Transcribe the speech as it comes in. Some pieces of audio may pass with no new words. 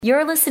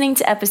You're listening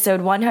to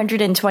episode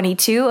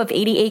 122 of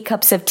 88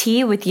 Cups of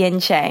Tea with Yin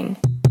Chang.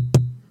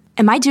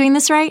 Am I doing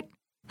this right?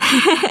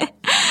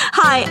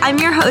 Hi, I'm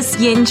your host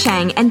Yin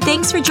Chang, and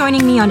thanks for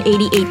joining me on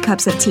 88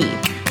 Cups of Tea.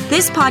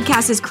 This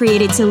podcast is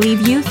created to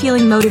leave you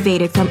feeling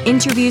motivated from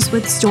interviews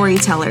with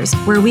storytellers,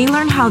 where we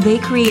learn how they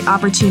create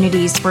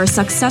opportunities for a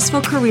successful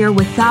career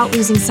without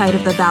losing sight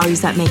of the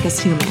values that make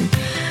us human.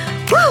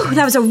 Whew,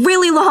 that was a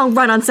really long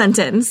run-on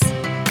sentence.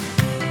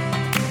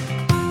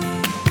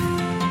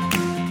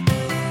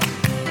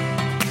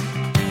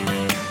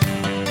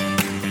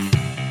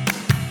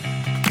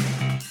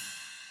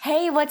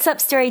 Hey, what's up,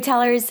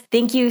 storytellers?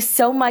 Thank you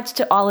so much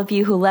to all of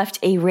you who left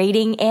a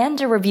rating and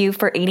a review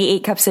for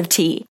 88 Cups of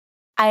Tea.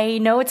 I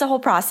know it's a whole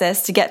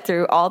process to get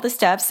through all the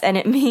steps, and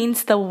it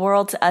means the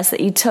world to us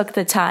that you took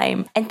the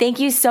time. And thank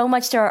you so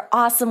much to our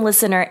awesome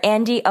listener,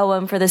 Andy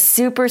Owen, for the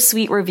super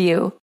sweet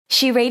review.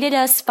 She rated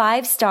us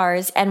 5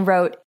 stars and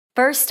wrote,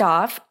 "First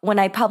off, when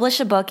I publish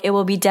a book, it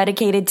will be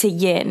dedicated to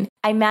Yin.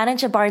 I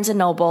manage a Barnes &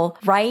 Noble,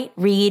 write,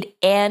 read,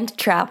 and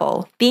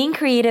travel. Being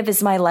creative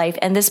is my life,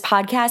 and this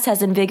podcast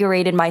has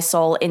invigorated my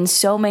soul in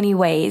so many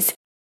ways.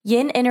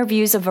 Yin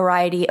interviews a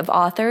variety of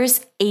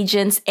authors,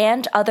 agents,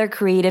 and other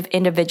creative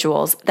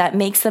individuals that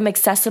makes them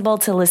accessible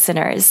to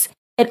listeners.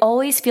 It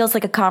always feels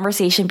like a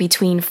conversation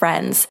between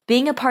friends.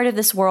 Being a part of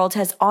this world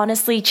has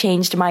honestly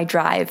changed my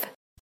drive.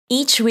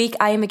 Each week,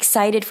 I am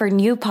excited for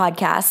new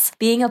podcasts,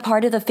 being a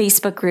part of the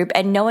Facebook group,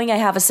 and knowing I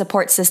have a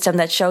support system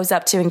that shows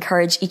up to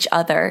encourage each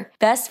other.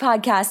 Best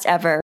podcast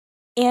ever."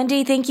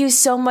 Andy, thank you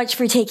so much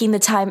for taking the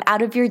time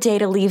out of your day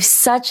to leave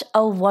such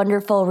a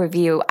wonderful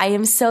review. I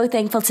am so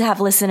thankful to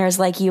have listeners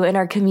like you in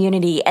our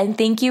community, and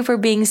thank you for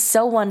being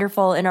so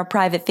wonderful in our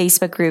private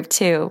Facebook group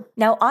too.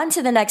 Now on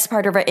to the next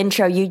part of our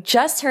intro. You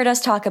just heard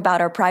us talk about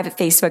our private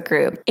Facebook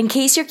group. In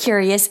case you're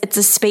curious, it's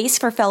a space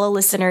for fellow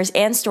listeners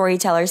and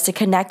storytellers to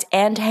connect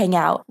and hang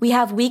out. We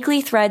have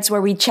weekly threads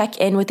where we check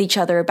in with each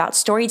other about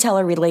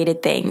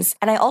storyteller-related things,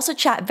 and I also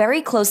chat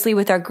very closely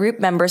with our group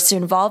members to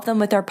involve them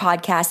with our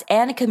podcast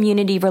and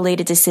community-related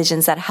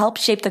decisions that help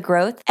shape the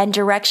growth and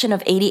direction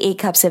of 88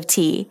 Cups of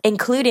Tea,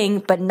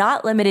 including, but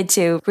not limited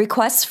to,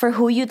 requests for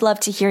who you'd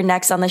love to hear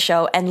next on the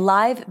show and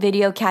live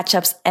video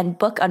catch-ups and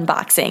book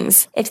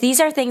unboxings. If these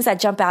are things that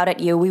jump out at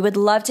you, we would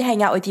love to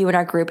hang out with you in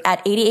our group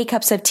at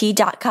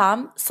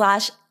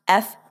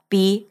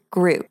 88cupsoftea.com/FB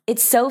group.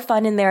 It's so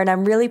fun in there, and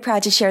I'm really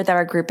proud to share that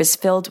our group is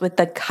filled with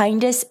the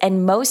kindest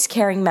and most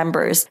caring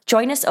members.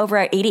 Join us over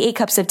at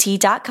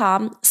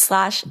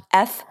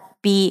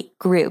 88cupsoftea.com/FB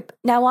group.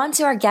 Now on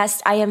to our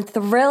guest. I am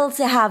thrilled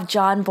to have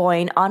John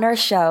Boyne on our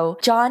show.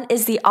 John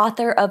is the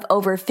author of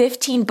over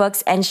 15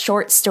 books and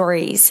short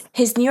stories.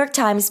 His New York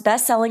Times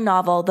best-selling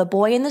novel, The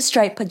Boy in the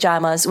Striped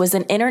Pajamas, was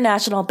an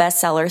international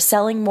bestseller,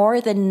 selling more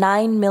than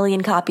 9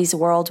 million copies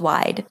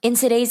worldwide. In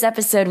today's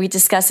episode, we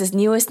discuss his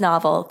newest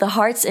novel, The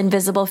Heart's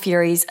Invisible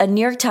Furies, a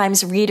New York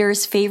Times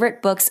reader's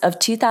favorite books of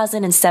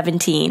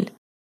 2017.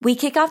 We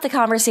kick off the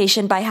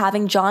conversation by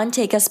having John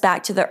take us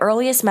back to the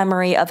earliest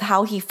memory of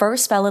how he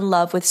first fell in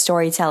love with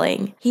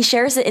storytelling. He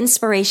shares the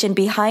inspiration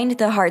behind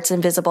The Heart's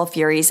Invisible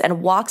Furies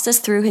and walks us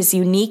through his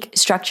unique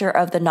structure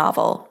of the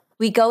novel.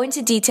 We go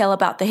into detail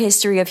about the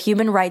history of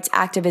human rights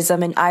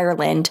activism in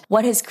Ireland,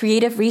 what his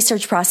creative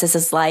research process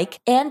is like,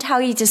 and how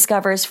he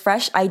discovers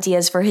fresh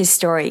ideas for his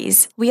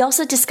stories. We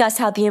also discuss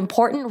how the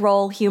important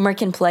role humor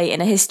can play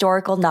in a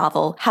historical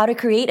novel, how to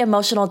create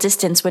emotional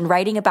distance when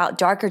writing about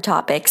darker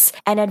topics,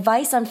 and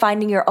advice on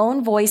finding your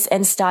own voice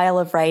and style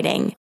of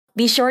writing.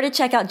 Be sure to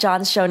check out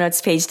John's show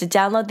notes page to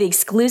download the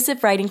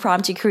exclusive writing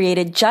prompt he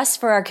created just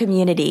for our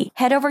community.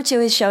 Head over to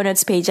his show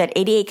notes page at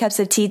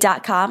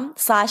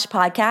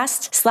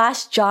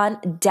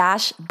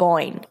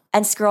 88cupsoftea.com/podcast/John-Boyne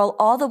and scroll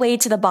all the way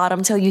to the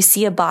bottom till you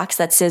see a box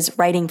that says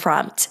writing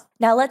prompt.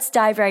 Now let's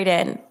dive right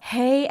in.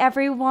 Hey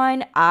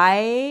everyone,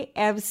 I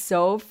am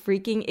so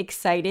freaking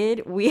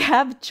excited. We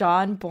have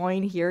John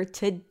Boyne here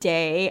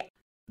today.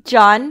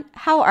 John,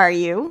 how are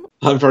you?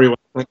 I'm very well,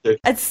 thank you.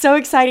 It's so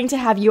exciting to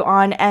have you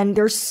on, and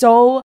there's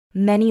so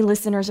many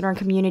listeners in our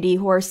community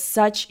who are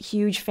such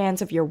huge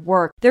fans of your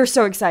work. They're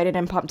so excited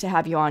and pumped to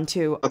have you on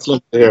too. That's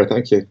lovely to hear,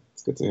 thank you.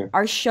 It's good to hear.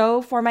 Our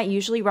show format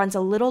usually runs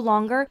a little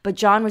longer, but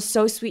John was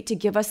so sweet to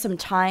give us some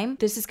time.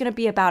 This is going to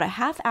be about a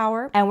half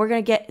hour, and we're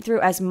going to get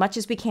through as much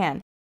as we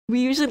can. We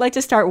usually like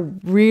to start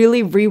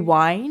really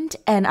rewind,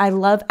 and I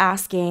love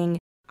asking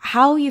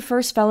how you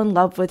first fell in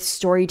love with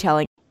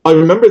storytelling. I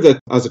remember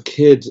that as a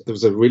kid, there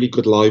was a really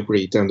good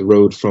library down the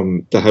road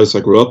from the house I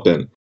grew up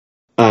in.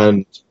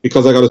 And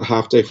because I got a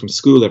half day from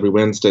school every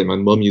Wednesday, my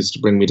mum used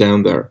to bring me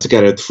down there to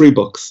get out 3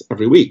 books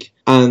every week.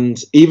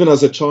 And even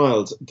as a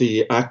child,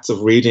 the acts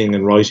of reading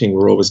and writing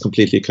were always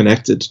completely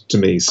connected to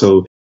me.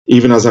 So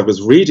even as I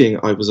was reading,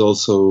 I was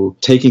also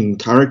taking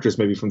characters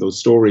maybe from those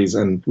stories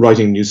and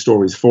writing new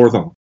stories for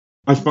them.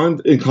 I found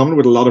in common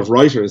with a lot of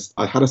writers,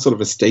 I had a sort of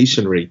a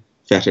stationery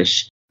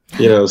fetish,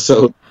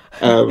 so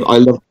I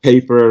loved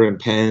paper and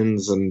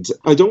pens, and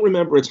I don't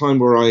remember a time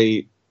where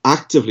I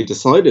actively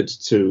decided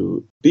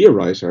to be a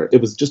writer.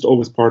 It was just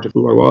always part of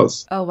who I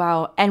was. Oh,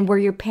 wow. And were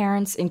your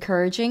parents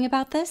encouraging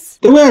about this?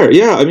 They were,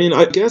 yeah. I mean,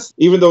 I guess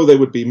even though they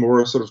would be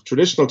more sort of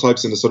traditional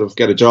types into sort of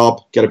get a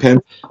job, get a pen,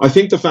 I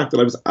think the fact that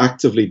I was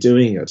actively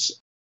doing it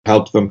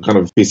helped them kind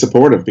of be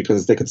supportive,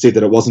 because they could see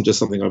that it wasn't just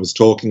something I was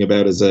talking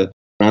about as a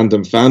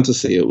random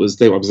fantasy. I was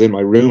in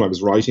my room, I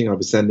was writing, I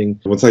was sending,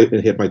 once I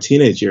hit my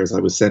teenage years, I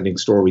was sending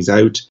stories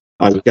out.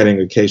 I was getting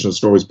occasional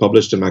stories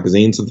published in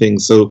magazines and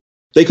things. So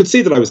they could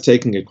see that I was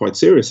taking it quite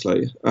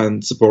seriously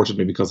and supported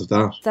me because of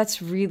that.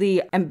 That's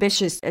really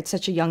ambitious at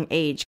such a young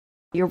age.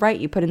 You're right.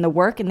 You put in the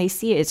work and they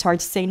see it. It's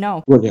hard to say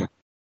no. Well, yeah.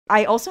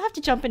 I also have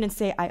to jump in and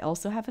say I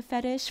also have a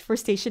fetish for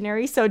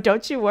stationery, so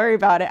don't you worry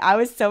about it. I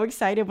was so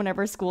excited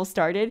whenever school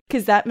started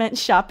because that meant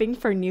shopping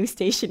for new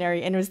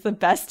stationery, and it was the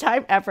best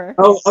time ever.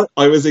 Oh,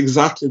 I was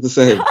exactly the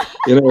same.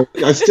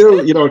 I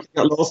still,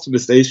 got lost in the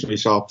stationery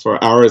shop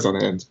for hours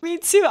on end. Me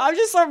too. I'm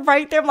just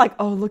right there. I'm like,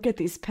 oh, look at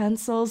these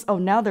pencils. Oh,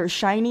 now they're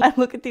shiny. I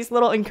look at these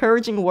little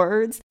encouraging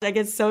words. I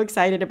get so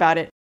excited about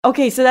it.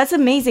 Okay, so that's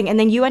amazing. And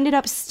then you ended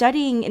up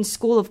studying in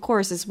school, of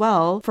course, as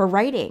well for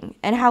writing.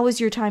 And how was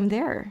your time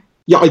there?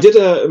 Yeah, I did.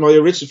 My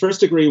original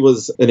first degree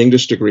was an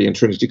English degree in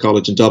Trinity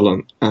College in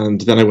Dublin,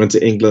 and then I went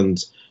to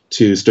England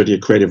to study a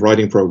creative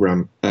writing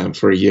program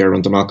for a year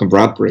under Malcolm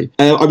Bradbury.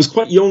 I was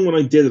quite young when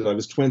I did it. I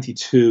was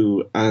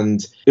 22,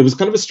 and it was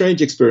kind of a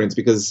strange experience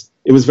because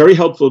it was very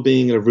helpful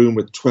being in a room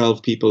with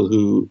 12 people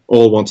who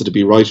all wanted to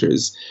be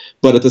writers.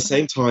 But at the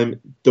same time,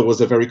 there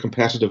was a very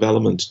competitive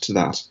element to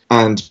that.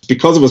 And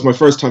because it was my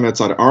first time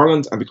outside of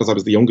Ireland, and because I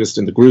was the youngest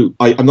in the group,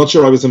 I'm not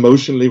sure I was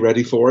emotionally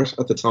ready for it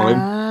at the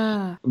time.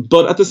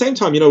 But at the same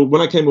time,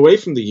 when I came away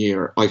from the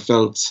year, I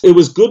felt it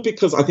was good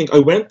because I think I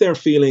went there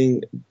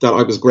feeling that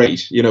I was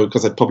great,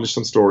 because I'd published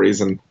some stories,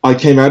 and I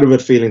came out of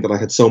it feeling that I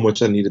had so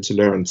much I needed to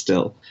learn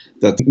still,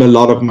 that a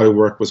lot of my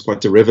work was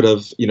quite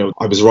derivative.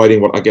 I was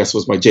writing what I guess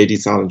was my J.D.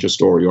 Salinger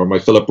story or my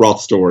Philip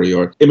Roth story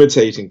or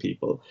imitating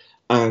people,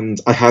 and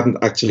I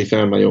hadn't actually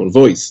found my own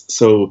voice.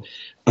 So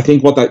I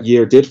think what that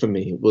year did for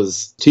me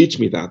was teach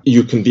me that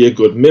you can be a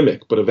good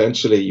mimic, but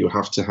eventually you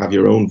have to have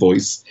your own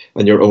voice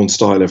and your own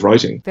style of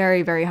writing.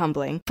 Very, very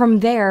humbling. From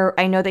there,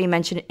 I know that you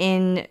mentioned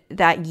in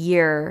that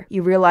year,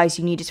 you realized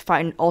you needed to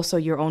find also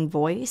your own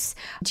voice.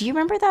 Do you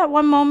remember that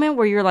one moment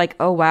where you're like,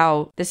 oh,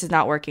 wow, this is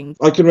not working?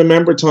 I can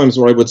remember times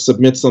where I would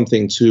submit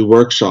something to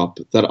workshop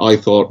that I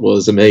thought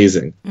was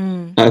amazing.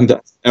 And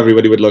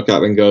everybody would look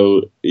at it and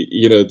go,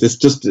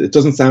 it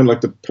doesn't sound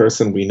like the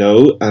person we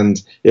know.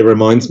 And it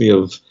reminds me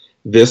of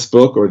this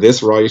book or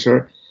this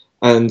writer.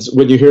 And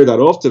when you hear that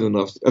often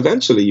enough,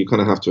 eventually you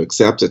kind of have to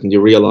accept it and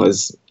you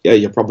realize, yeah,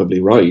 you're probably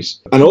right.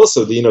 And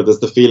also, there's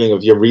the feeling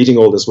of you're reading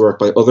all this work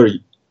by other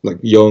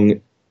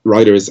young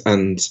writers,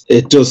 and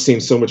it does seem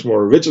so much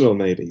more original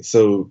maybe.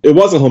 So it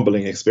was a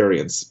humbling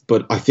experience,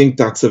 but I think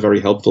that's a very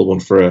helpful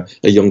one for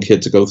a young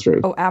kid to go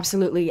through. Oh,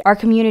 absolutely. Our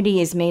community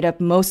is made up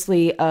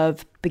mostly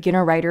of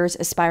beginner writers,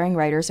 aspiring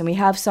writers, and we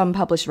have some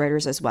published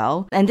writers as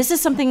well. And this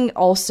is something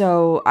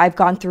also I've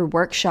gone through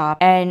workshop,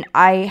 and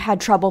I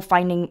had trouble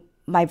finding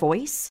my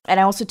voice. And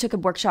I also took a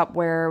workshop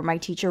where my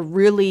teacher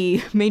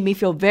really made me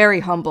feel very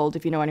humbled,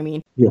 if you know what I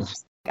mean.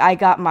 Yes. I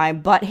got my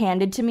butt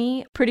handed to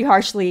me pretty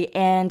harshly,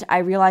 and I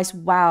realized,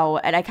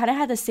 wow. And I kind of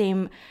had the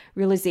same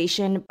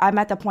realization. I'm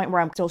at the point where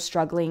I'm still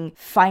struggling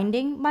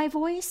finding my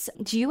voice.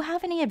 Do you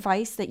have any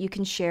advice that you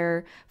can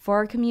share for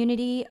our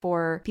community,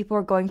 for people who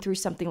are going through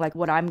something like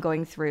what I'm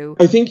going through?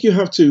 I think you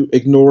have to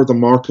ignore the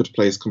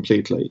marketplace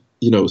completely.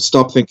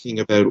 Stop thinking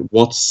about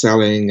what's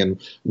selling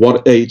and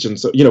what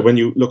agents, when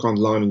you look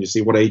online and you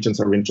see what agents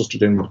are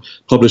interested in, what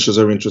publishers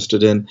are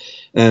interested in,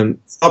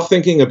 stop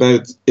thinking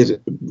about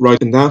it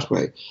right in that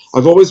way.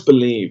 I've always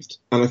believed,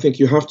 and I think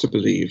you have to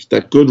believe,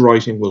 that good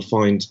writing will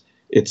find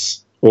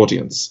its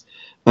audience.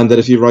 And that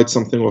if you write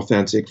something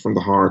authentic from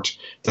the heart,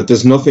 that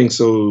there's nothing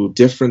so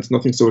different,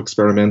 nothing so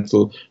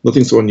experimental,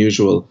 nothing so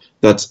unusual,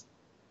 that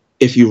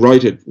if you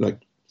write it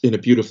in a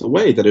beautiful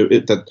way,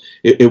 that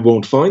it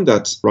won't find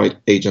that right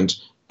agent,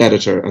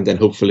 editor, and then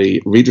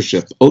hopefully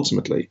readership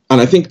ultimately.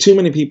 And I think too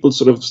many people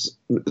sort of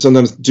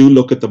sometimes do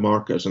look at the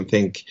market and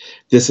think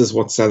this is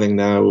what's selling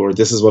now, or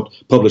this is what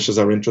publishers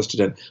are interested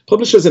in.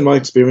 Publishers, in my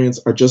experience,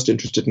 are just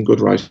interested in good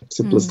writing.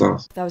 Simple as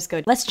that. That was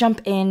good. Let's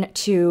jump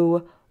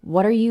into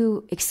what are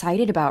you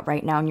excited about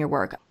right now in your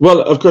work?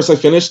 Well, of course, I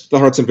finished The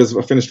Heart's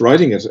Invisible. I finished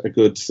writing it a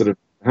good sort of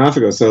half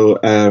ago. So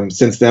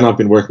since then, I've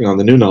been working on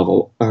the new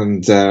novel,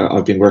 and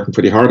I've been working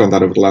pretty hard on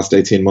that over the last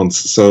 18 months.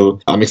 So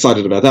I'm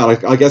excited about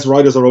that. I guess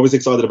writers are always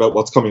excited about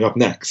what's coming up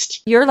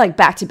next. You're like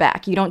back to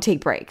back. You don't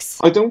take breaks.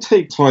 I don't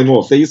take time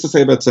off. They used to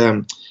say about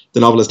the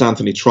novelist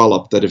Anthony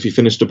Trollope that if he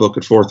finished a book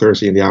at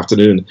 4:30 in the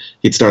afternoon,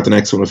 he'd start the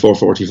next one at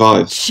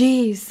 4:45.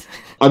 Jeez.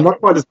 I'm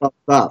not quite as bad as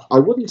that. I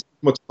wouldn't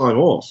take much time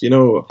off.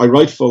 I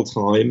write full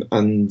time,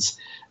 and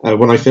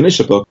When I finish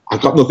a book,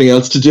 I've got nothing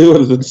else to do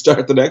other than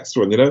start the next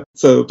one, you know?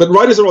 So, but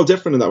writers are all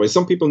different in that way.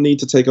 Some people need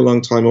to take a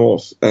long time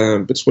off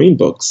between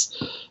books.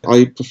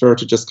 I prefer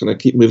to just kind of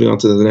keep moving on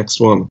to the next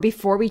one.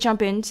 Before we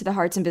jump into The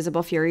Heart's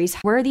Invisible Furies,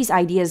 where are these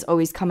ideas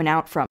always coming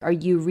out from? Are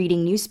you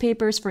reading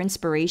newspapers for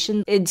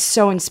inspiration? It's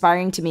so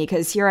inspiring to me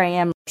because here I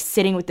am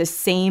sitting with the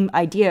same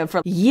idea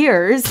for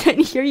years,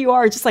 and here you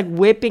are just like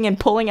whipping and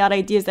pulling out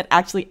ideas that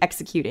actually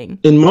executing.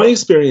 In my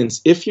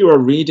experience, if you are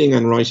reading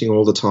and writing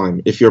all the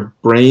time, if your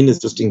brain is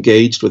just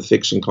engaged with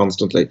fiction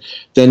constantly,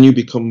 then you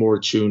become more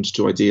attuned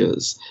to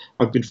ideas.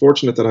 I've been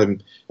fortunate that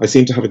I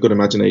seem to have a good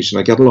imagination.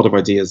 I get a lot of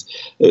ideas.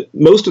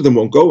 Most of them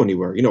won't go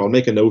anywhere. You know, I'll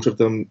make a note of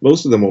them.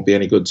 Most of them won't be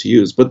any good to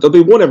use, but there'll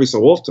be one every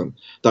so often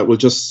that will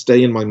just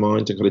stay in my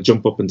mind and kind of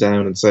jump up and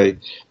down and say,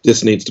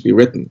 this needs to be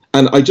written.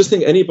 And I just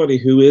think anybody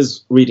who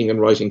is reading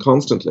and writing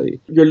constantly,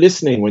 you're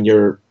listening when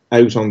you're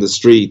out on the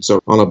streets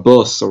or on a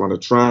bus or on a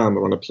tram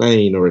or on a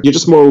plane, or you're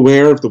just more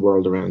aware of the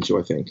world around you,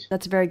 I think.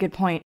 That's a very good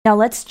point. Now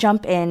let's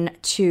jump in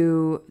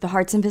to The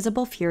Heart's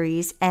Invisible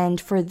Furies. And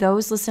for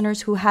those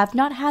listeners who have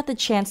not had the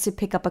chance to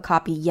pick up a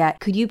copy yet,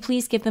 could you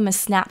please give them a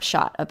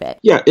snapshot of it?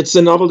 Yeah, it's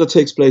a novel that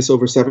takes place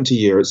over 70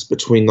 years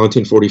between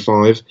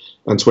 1945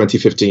 and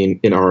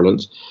 2015 in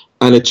Ireland.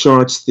 And it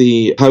charts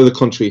how the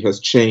country has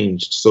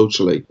changed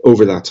socially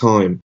over that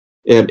time.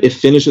 It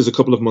finishes a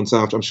couple of months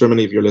after. I'm sure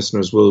many of your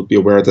listeners will be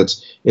aware that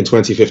in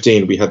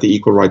 2015 we had the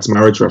equal rights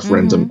marriage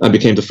referendum and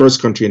became the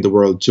first country in the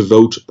world to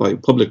vote by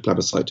public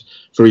plebiscite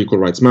for equal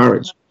rights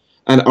marriage.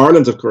 And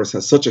Ireland, of course,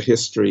 has such a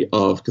history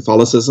of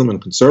Catholicism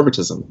and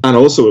conservatism. And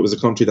also it was a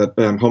country that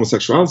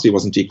homosexuality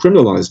wasn't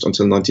decriminalised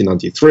until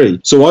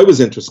 1993. So I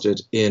was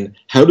interested in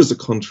how does a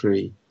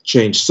country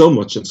change so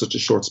much in such a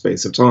short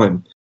space of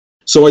time.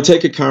 So I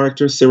take a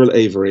character, Cyril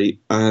Avery,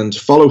 and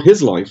follow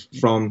his life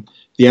from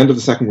the end of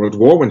the Second World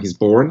War when he's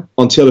born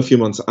until a few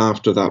months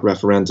after that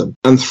referendum.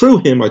 And through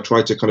him, I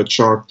try to kind of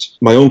chart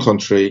my own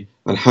country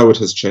and how it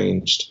has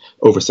changed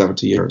over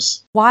 70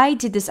 years. Why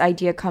did this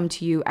idea come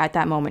to you at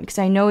that moment? Because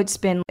I know it's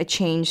been a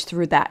change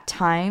through that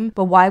time,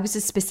 but why was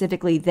it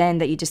specifically then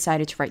that you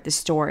decided to write the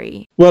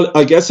story? Well,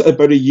 I guess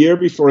about a year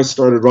before I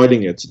started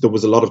writing it, there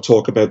was a lot of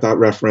talk about that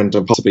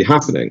referendum possibly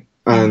happening.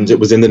 And it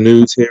was in the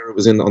news here, it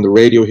was on the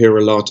radio here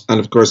a lot. And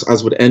of course,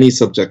 as with any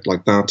subject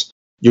like that,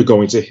 you're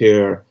going to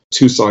hear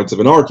two sides of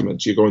an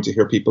argument. You're going to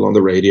hear people on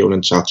the radio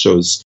and chat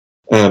shows,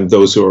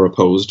 those who are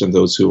opposed and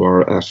those who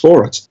are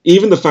for it.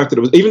 Even the fact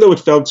that even though it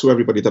felt to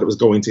everybody that it was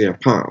going to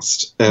get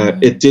passed,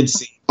 it did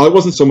seem, I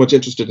wasn't so much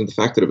interested in the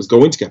fact that it was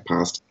going to get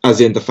passed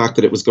as in the fact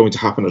that it was going to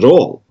happen at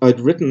all. I'd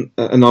written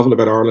a novel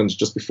about Ireland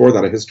just before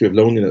that, A History of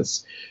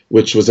Loneliness,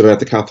 which was about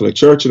the Catholic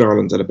Church in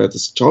Ireland and about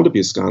the child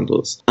abuse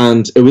scandals.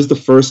 And it was the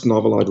first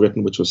novel I'd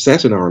written which was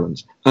set in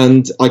Ireland.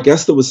 And I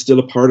guess there was still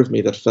a part of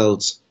me that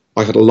felt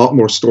I had a lot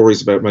more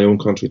stories about my own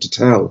country to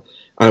tell.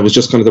 And it was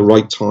just kind of the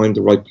right time,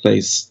 the right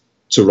place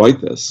to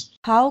write this.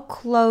 How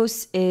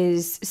close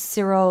is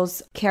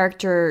Cyril's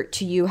character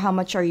to you? How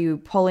much are you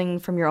pulling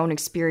from your own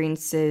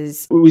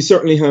experiences? We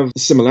certainly have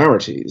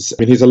similarities.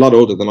 I mean, he's a lot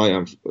older than I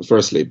am,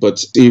 firstly,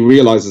 but he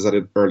realizes at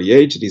an early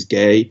age that he's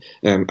gay,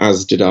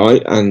 as did I,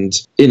 and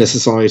in a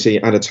society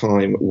at a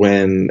time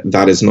when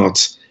that is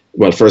not,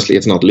 well, firstly,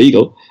 it's not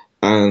legal.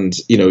 And,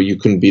 you know, you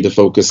can be the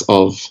focus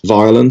of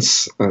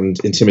violence and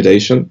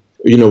intimidation.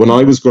 You know, when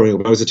I was growing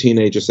up, I was a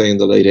teenager, say in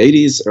the late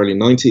 80s, early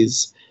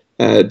 90s,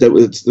 there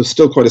was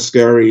still quite a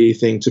scary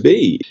thing to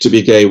be. To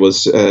be gay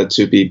was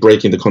to be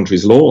breaking the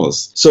country's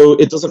laws. So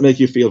it doesn't make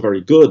you feel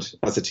very good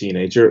as a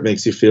teenager. It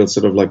makes you feel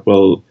sort of like,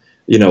 well,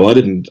 you know, I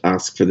didn't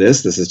ask for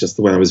this. This is just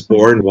the way I was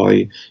born.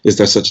 Why is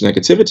there such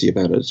negativity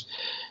about it?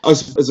 I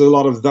suppose there's a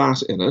lot of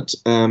that in it.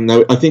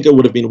 Now, I think it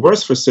would have been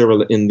worse for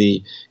Cyril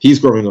he's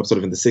growing up sort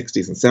of in the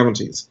 60s and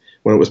 70s,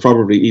 when it was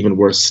probably even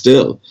worse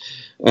still.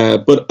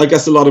 But I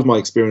guess a lot of my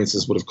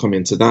experiences would have come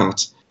into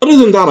that. Other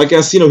than that, I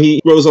guess, you know,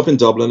 he grows up in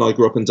Dublin. I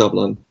grew up in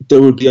Dublin.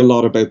 There would be a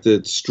lot about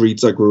the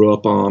streets I grew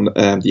up on,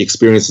 the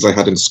experiences I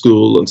had in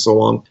school and so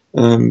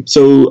on.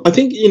 So I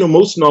think, you know,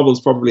 most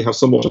novels probably have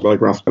some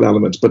autobiographical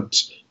element,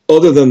 but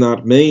other than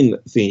that main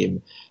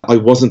theme, I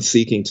wasn't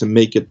seeking to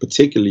make it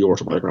particularly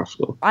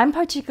autobiographical. I'm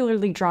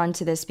particularly drawn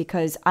to this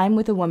because I'm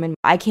with a woman.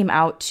 I came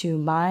out to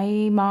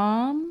my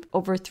mom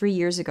over 3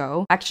 years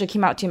ago. Actually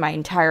came out to my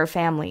entire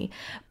family.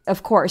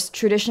 Of course,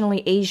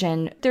 traditionally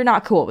Asian, they're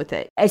not cool with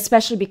it,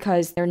 especially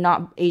because they're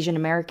not Asian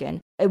American.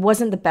 It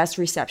wasn't the best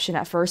reception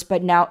at first,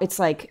 but now it's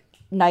like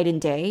night and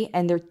day,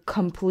 and they're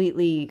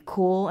completely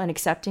cool and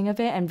accepting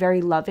of it and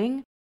very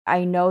loving.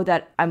 I know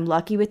that I'm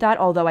lucky with that,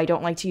 although I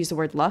don't like to use the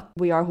word luck.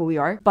 We are who we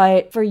are.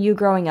 But for you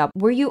growing up,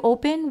 were you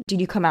open? Did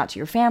you come out to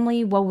your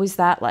family? What was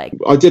that like?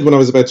 I did when I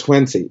was about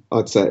 20,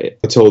 I'd say.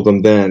 I told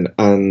them then.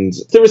 And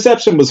the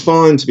reception was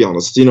fine, to be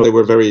honest. You know, they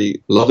were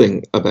very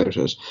loving about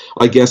it.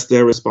 I guess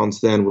their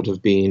response then would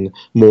have been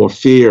more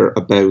fear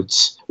about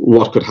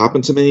what could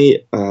happen to me,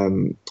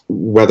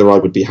 whether I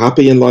would be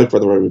happy in life,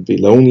 whether I would be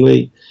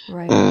lonely.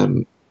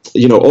 Right.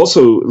 You know,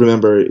 also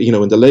remember, you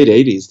know, in the late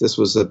 80s, this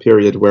was a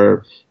period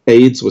where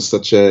AIDS was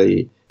such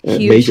a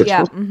Huge, major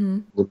yeah.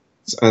 topic.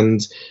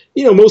 And,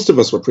 most of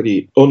us were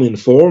pretty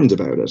uninformed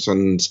about it.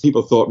 And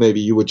people thought maybe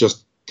you would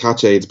just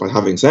catch AIDS by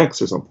having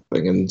sex or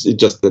something, and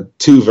just the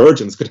two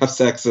virgins could have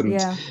sex and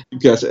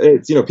get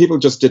AIDS. People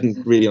just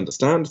didn't really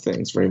understand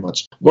things very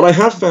much. What I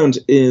have found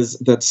is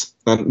that,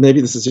 and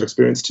maybe this is your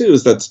experience too,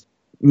 is that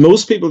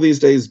most people these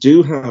days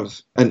do have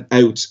an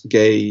out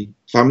gay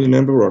family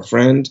member or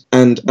friend.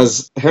 And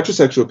as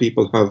heterosexual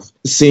people have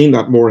seen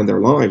that more in their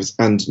lives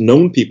and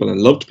known people and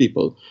loved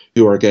people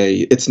who are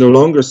gay, it's no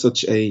longer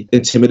such a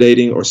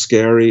intimidating or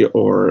scary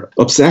or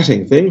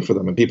upsetting thing for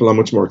them. And people are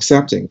much more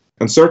accepting.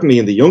 And certainly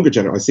in the younger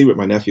generation, I see with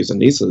my nephews and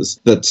nieces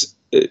that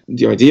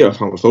the idea of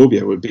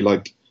homophobia would be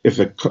like, if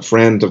a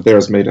friend of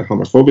theirs made a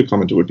homophobic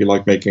comment, it would be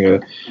like making a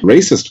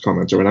racist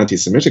comment or an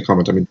anti-Semitic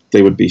comment. I mean,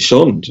 they would be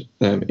shunned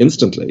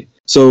instantly.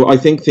 So I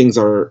think things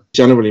are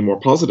generally more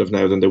positive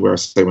now than they were,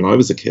 say, when I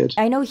was a kid.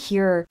 I know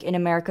here in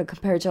America,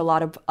 compared to a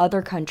lot of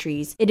other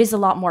countries, it is a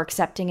lot more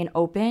accepting and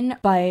open.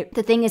 But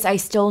the thing is, I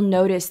still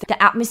notice that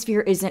the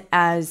atmosphere isn't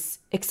as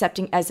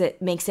accepting as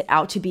it makes it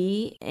out to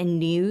be in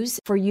news.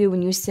 For you,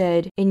 when you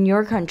said in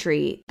your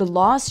country, the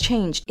laws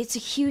changed, it's a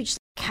huge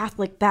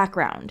Catholic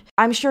background.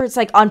 I'm sure it's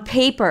like on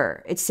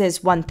paper, it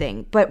says one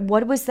thing, but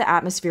what was the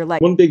atmosphere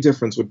like? One big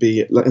difference would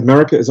be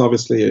America is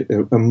obviously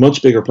a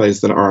much bigger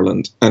place than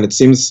Ireland. And it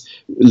seems,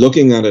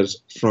 looking at it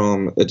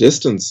from a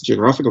distance,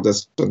 geographical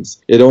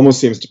distance, it almost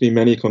seems to be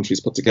many countries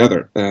put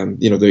together.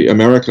 The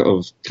America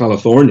of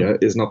California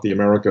is not the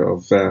America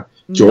of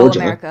Georgia.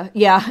 No America,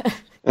 yeah.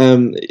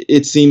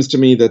 It seems to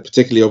me that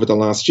particularly over the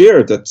last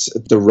year that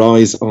the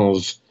rise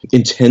of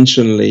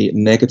intentionally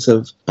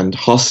negative and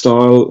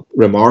hostile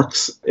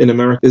remarks in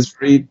America is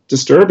very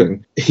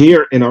disturbing.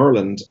 Here in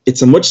Ireland,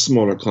 it's a much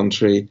smaller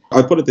country.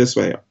 I put it this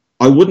way.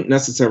 I wouldn't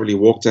necessarily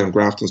walk down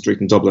Grafton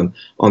Street in Dublin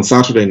on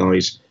Saturday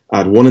night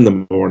at 1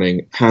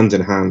 a.m, hand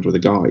in hand with a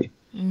guy.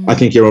 I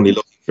think you're only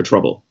looking for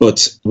trouble.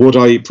 But would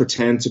I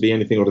pretend to be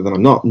anything other than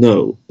I'm not?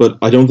 No. But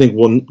I don't think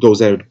one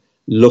goes out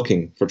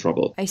looking for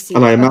trouble. I see.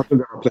 And I imagine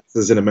there are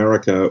places in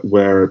America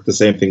where the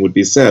same thing would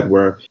be said,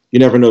 where you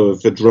never know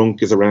if a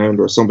drunk is around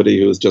or somebody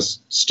who is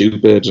just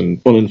stupid and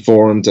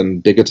uninformed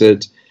and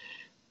bigoted.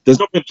 There's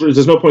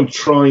no point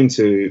trying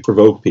to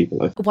provoke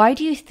people. Why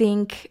do you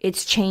think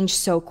it's changed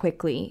so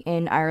quickly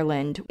in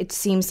Ireland? It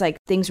seems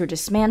like things were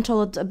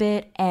dismantled a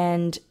bit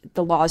and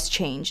the laws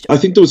changed. I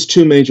think there was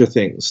two major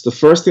things. The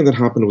first thing that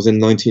happened was in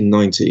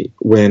 1990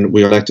 when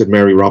we elected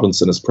Mary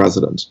Robinson as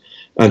president.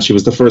 And she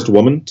was the first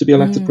woman to be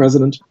elected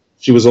president.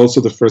 She was also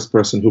the first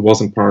person who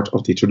wasn't part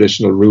of the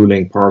traditional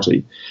ruling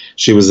party.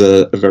 She was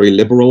a very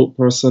liberal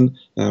person,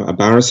 a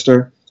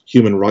barrister,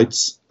 human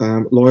rights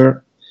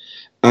lawyer.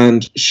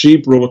 And she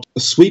brought a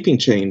sweeping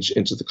change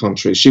into the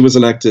country. She was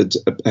elected,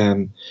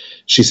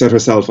 she said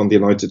herself on the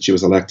night that she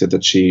was elected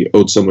that she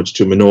owed so much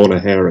to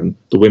Minona Heron,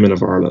 the women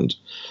of Ireland.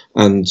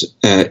 And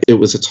it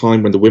was a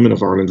time when the women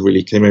of Ireland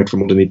really came out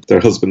from underneath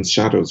their husbands'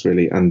 shadows,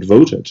 really, and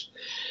voted.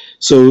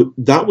 So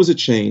that was a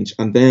change.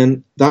 And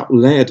then that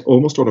led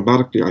almost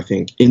automatically, I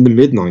think, in the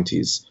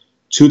mid-90s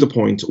to the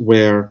point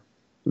where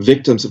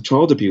victims of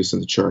child abuse in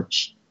the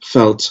church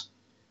felt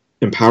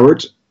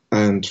empowered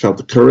and felt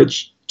the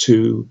courage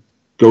to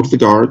go to the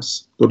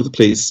guards, go to the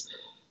police,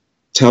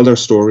 tell their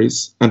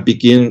stories, and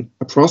begin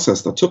a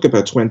process that took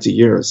about 20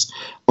 years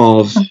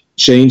of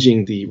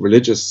changing the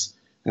religious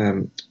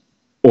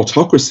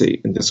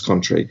autocracy in this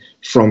country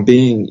from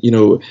being,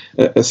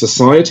 a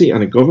society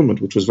and a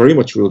government which was very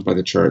much ruled by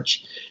the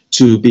church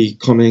to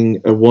becoming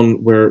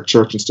one where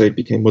church and state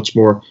became much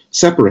more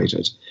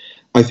separated.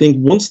 I think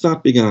once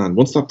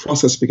that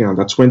process began,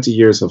 that 20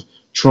 years of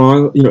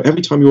trial,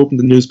 every time you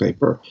opened the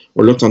newspaper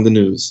or looked on the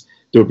news,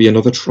 there would be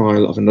another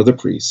trial of another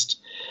priest.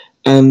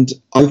 And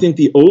I think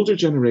the older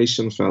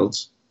generation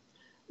felt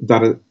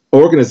that an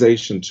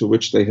organization to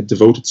which they had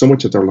devoted so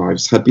much of their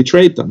lives had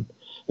betrayed them.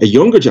 A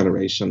younger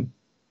generation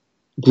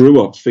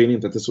grew up feeling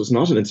that this was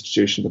not an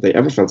institution that they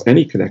ever felt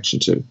any connection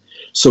to.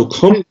 So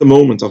come the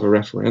moment of a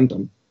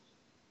referendum,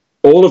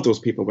 all of those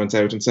people went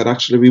out and said,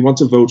 actually, we want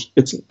to vote.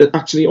 It's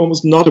actually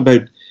almost not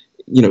about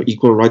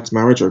equal rights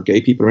marriage or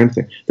gay people or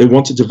anything. They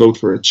wanted to vote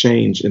for a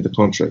change in the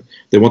country.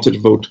 They wanted to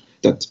vote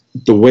that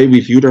the way we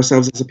viewed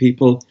ourselves as a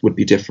people would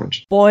be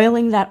different.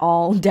 Boiling that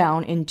all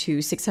down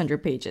into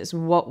 600 pages,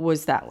 what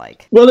was that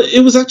like? Well,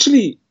 it was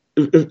actually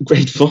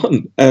great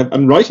fun.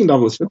 And writing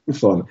novels is really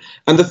fun.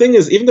 And the thing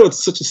is, even though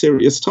it's such a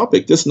serious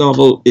topic, this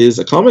novel is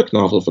a comic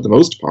novel for the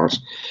most part.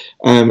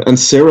 And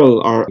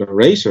Cyril, our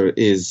narrator,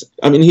 he's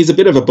a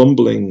bit of a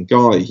bumbling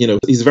guy.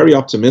 He's very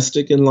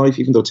optimistic in life,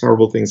 even though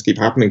terrible things keep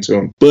happening to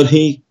him. But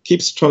he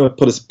keeps trying to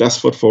put his best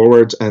foot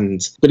forward,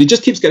 but he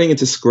just keeps getting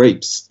into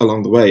scrapes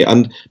along the way.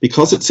 And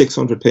because it's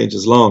 600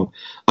 pages long,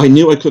 I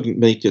knew I couldn't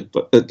make it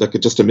like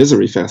just a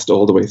misery fest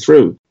all the way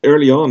through.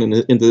 Early on in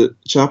the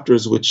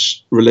chapters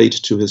which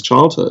relate to his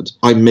childhood,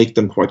 I make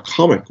them quite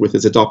comic with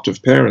his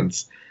adoptive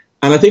parents.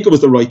 And I think it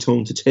was the right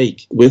tone to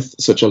take with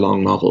such a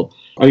long novel.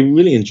 I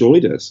really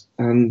enjoyed it.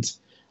 And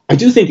I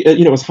do think,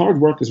 as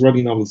hard work as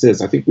writing novels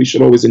is, I think we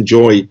should always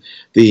enjoy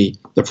the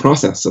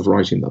process of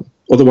writing them.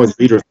 Otherwise,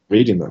 readers are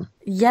reading them.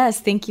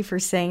 Yes, thank you for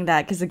saying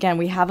that. Because again,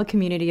 we have a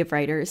community of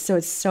writers, so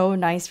it's so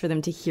nice for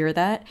them to hear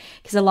that.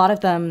 Because a lot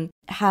of them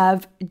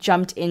have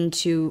jumped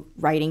into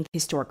writing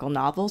historical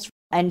novels,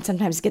 and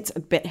sometimes it gets a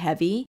bit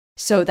heavy.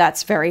 So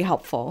that's very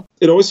helpful.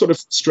 It always sort of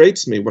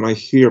frustrates me when I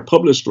hear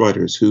published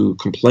writers who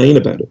complain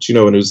about it,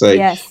 and who say,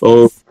 yes.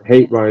 I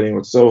hate writing,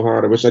 it's so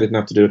hard, I wish I didn't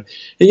have to do it.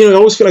 And, I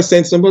always feel like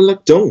saying to them,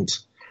 well, don't.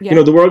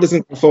 Yeah. The world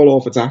isn't going to fall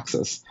off its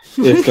axis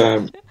if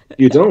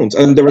you don't.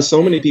 And there are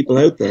so many people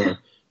out there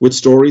with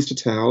stories to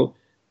tell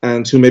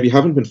and who maybe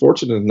haven't been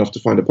fortunate enough to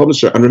find a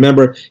publisher. And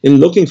remember, in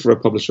looking for a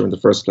publisher in the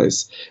first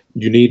place,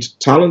 you need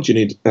talent, you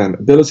need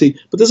ability,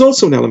 but there's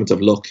also an element of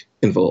luck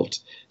involved,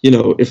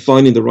 if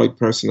finding the right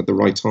person at the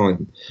right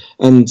time.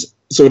 And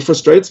so it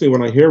frustrates me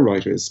when I hear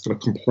writers kind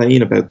of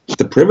complain about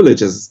the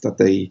privileges that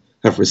they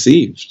have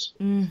received.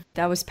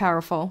 That was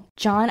powerful.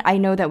 John, I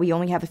know that we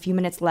only have a few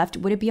minutes left.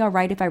 Would it be all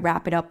right if I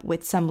wrap it up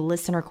with some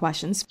listener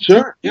questions?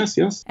 Sure. Yes.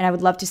 And I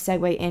would love to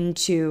segue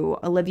into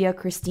Olivia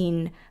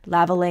Christine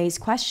Lavallee's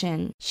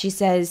question. She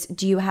says,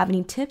 do you have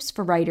any tips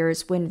for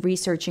writers when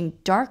researching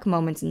dark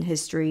moments in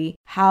history?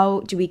 How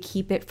do we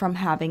keep it from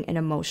having an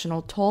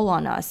emotional toll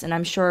on us? And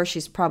I'm sure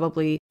she's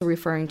probably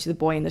referring to The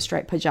Boy in the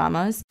Striped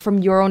Pajamas. From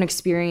your own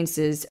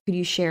experiences, could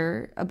you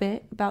share a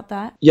bit about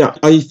that? Yeah,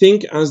 I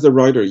think as the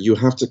writer, you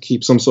have to keep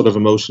some sort of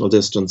emotional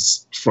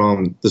distance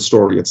from the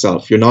story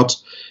itself. You're not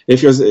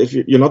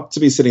to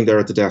be sitting there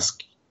at the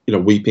desk,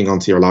 weeping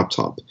onto your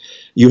laptop.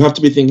 You have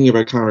to be thinking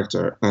about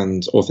character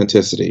and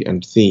authenticity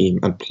and theme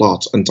and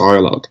plot and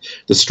dialogue,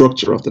 the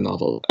structure of the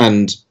novel,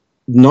 and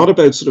not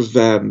about sort of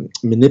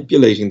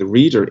manipulating the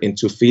reader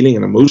into feeling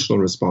an emotional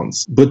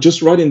response, but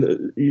just writing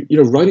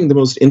the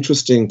most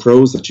interesting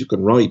prose that you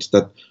can write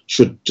that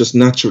should just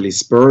naturally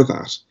spur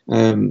that.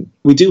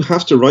 We do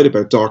have to write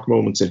about dark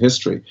moments in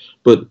history,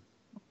 but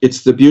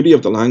it's the beauty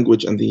of the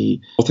language and the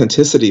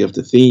authenticity of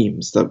the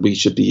themes that we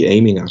should be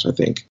aiming at, I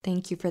think.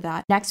 Thank you for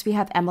that. Next, we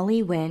have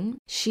Emily Wynn.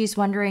 She's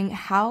wondering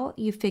how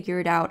you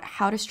figured out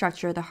how to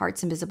structure The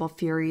Heart's Invisible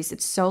Furies.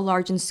 It's so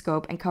large in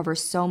scope and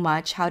covers so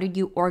much. How did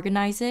you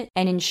organize it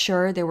and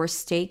ensure there were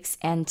stakes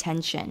and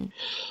tension?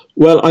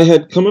 Well, I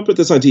had come up with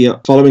this idea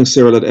following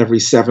Cyril at every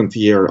 7th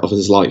year of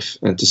his life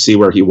and to see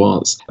where he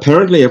was.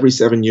 Apparently, every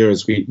 7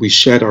 years, we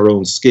shed our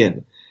own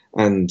skin.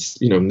 And,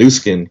 new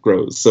skin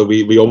grows. So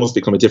we almost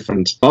become a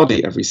different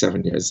body every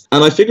 7 years.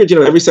 And I figured,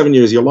 every 7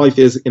 years, your life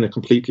is in a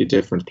completely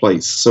different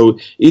place. So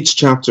each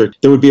chapter,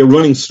 there would be a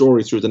running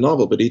story through the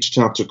novel, but each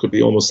chapter could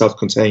be almost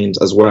self-contained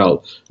as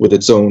well, with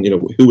its own,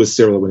 who is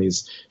Cyril when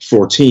he's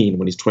 14,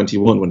 when he's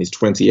 21, when he's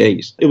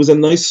 28. It was a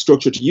nice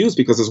structure to use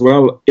because as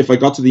well, if I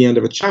got to the end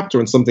of a chapter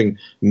and something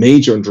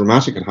major and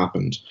dramatic had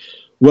happened,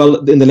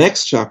 well, in the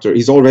next chapter,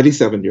 he's already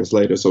 7 years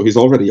later, so he's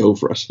already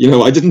over it.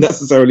 I didn't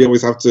necessarily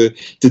always have to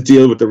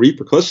deal with the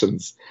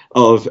repercussions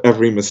of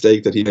every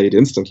mistake that he made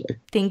instantly.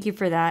 Thank you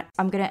for that.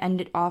 I'm going to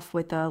end it off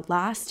with the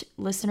last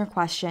listener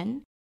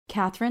question.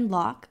 Catherine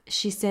Locke,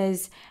 she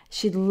says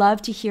she'd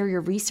love to hear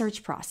your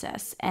research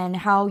process and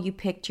how you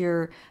picked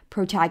your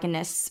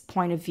protagonist's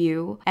point of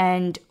view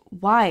and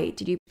why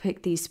did you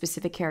pick these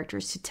specific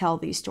characters to tell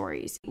these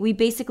stories? We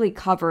basically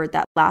covered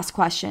that last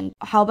question.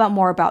 How about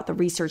more about the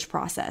research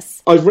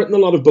process? I've written a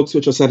lot of books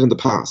which I said in the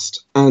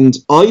past, and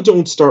I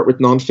don't start with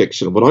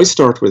nonfiction. What I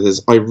start with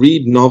is I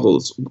read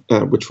novels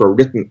which were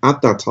written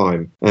at that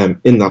time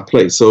in that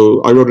place.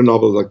 So I wrote a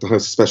novel like The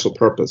House of Special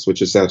Purpose,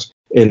 which is set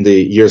in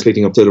the years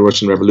leading up to the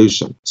Russian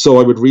Revolution. So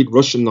I would read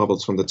Russian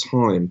novels from the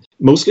time,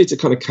 mostly to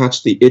kind of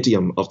catch the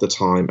idiom of the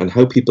time and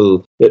how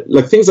people,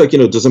 like things like,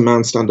 does a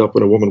man stand up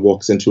when a woman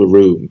walks into a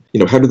room?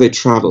 How do they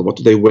travel? What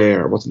do they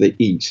wear? What do they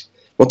eat?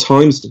 What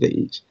times do they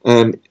eat?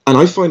 And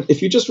I find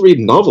if you just read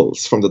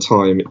novels from the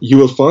time, you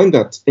will find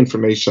that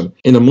information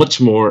in a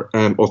much more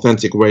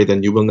authentic way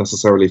than you will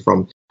necessarily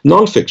from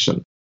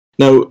nonfiction.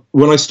 Now,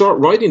 when I start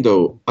writing,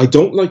 though, I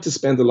don't like to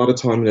spend a lot of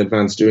time in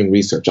advance doing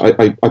research.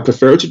 I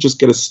prefer to just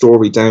get a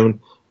story down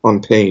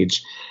on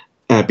page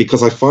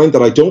because I find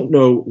that I don't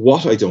know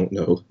what I don't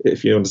know,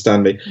 if you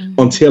understand me,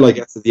 until I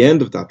get to the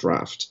end of that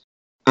draft.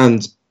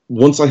 And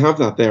once I have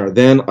that there,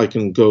 then I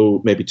can go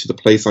maybe to the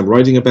place I'm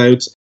writing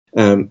about,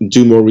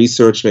 do more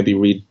research, maybe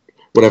read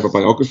whatever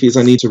biographies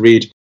I need to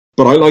read.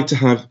 But I like to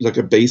have like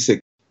a basic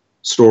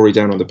story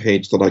down on the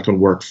page that I can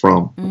work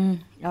from.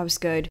 That was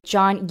good.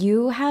 John,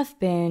 you have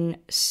been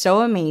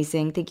so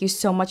amazing. Thank you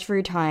so much for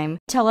your time.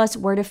 Tell us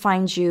where to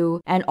find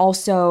you, and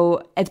also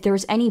if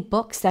there's any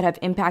books that have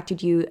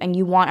impacted you and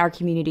you want our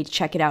community to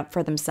check it out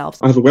for themselves.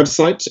 I have a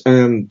website,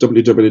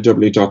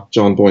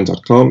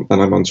 www.johnboyne.com,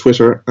 and I'm on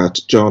Twitter at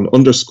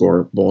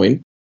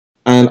John_Boyne.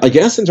 And I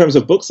guess in terms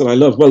of books that I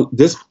love, well,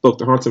 this book,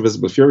 The Heart's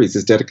Invisible Furies,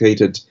 is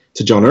dedicated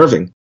to John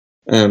Irving,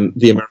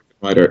 the American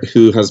writer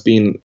who has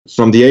been,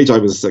 from the age I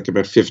was like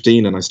about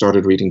 15 and I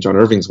started reading John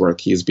Irving's work,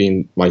 he's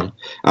been my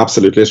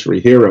absolute literary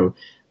hero.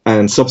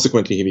 And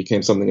subsequently, he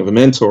became something of a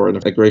mentor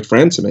and a great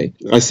friend to me.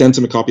 I sent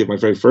him a copy of my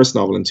very first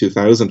novel in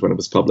 2000 when it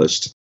was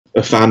published,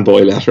 a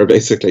fanboy letter,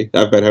 basically,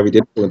 about how he'd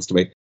influenced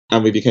me.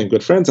 and we became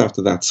good friends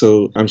after that.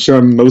 So I'm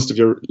sure most of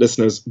your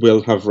listeners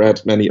will have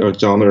read many of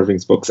John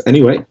Irving's books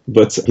anyway,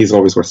 but he's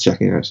always worth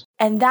checking out.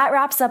 And that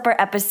wraps up our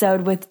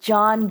episode with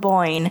John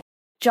Boyne.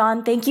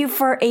 John, thank you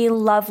for a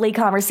lovely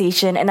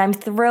conversation, and I'm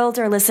thrilled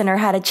our listener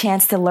had a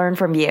chance to learn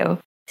from you.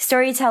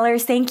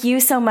 Storytellers, thank you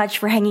so much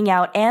for hanging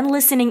out and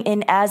listening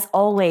in as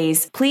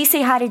always. Please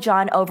say hi to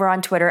John over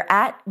on Twitter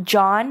at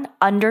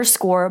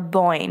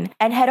John_Boyne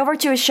and head over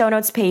to his show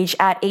notes page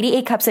at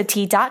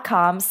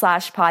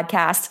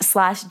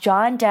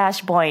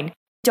 88cupsoft.com/podcast/John-Boyne.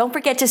 Don't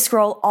forget to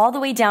scroll all the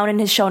way down in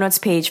his show notes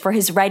page for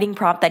his writing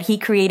prompt that he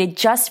created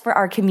just for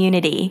our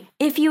community.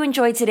 If you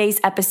enjoyed today's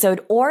episode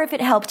or if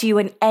it helped you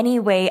in any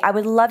way, I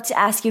would love to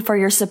ask you for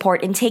your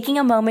support in taking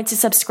a moment to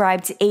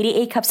subscribe to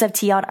 88 Cups of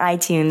Tea on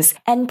iTunes.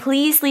 And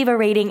please leave a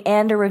rating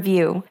and a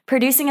review.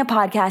 Producing a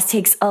podcast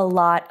takes a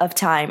lot of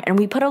time, and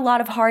we put a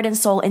lot of heart and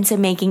soul into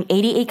making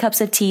 88 Cups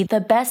of Tea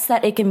the best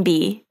that it can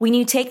be. When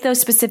you take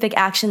those specific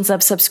actions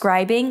of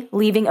subscribing,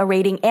 leaving a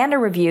rating and a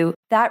review,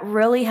 that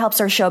really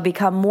helps our show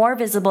become more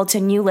visible to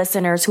new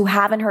listeners who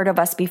haven't heard of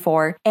us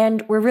before,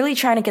 and we're really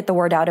trying to get the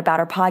word out about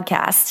our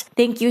podcast.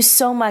 Thank you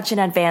so much in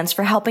advance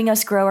for helping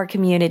us grow our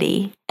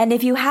community. And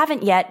if you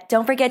haven't yet,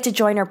 don't forget to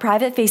join our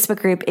private Facebook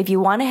group if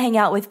you want to hang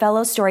out with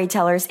fellow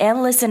storytellers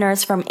and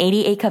listeners from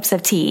 88 Cups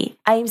of Tea.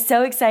 I am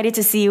so excited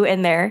to see you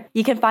in there.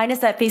 You can find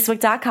us at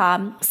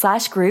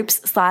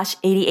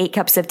facebook.com/groups/88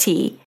 Cups of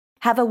Tea.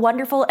 Have a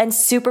wonderful and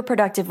super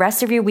productive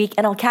rest of your week,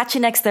 and I'll catch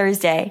you next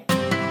Thursday.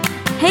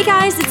 Hey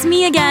guys, it's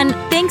me again.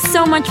 Thanks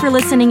so much for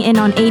listening in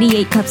on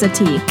 88 Cups of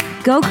Tea.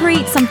 Go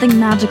create something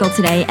magical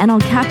today, and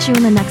I'll catch you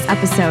in the next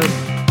episode.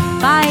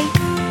 Bye!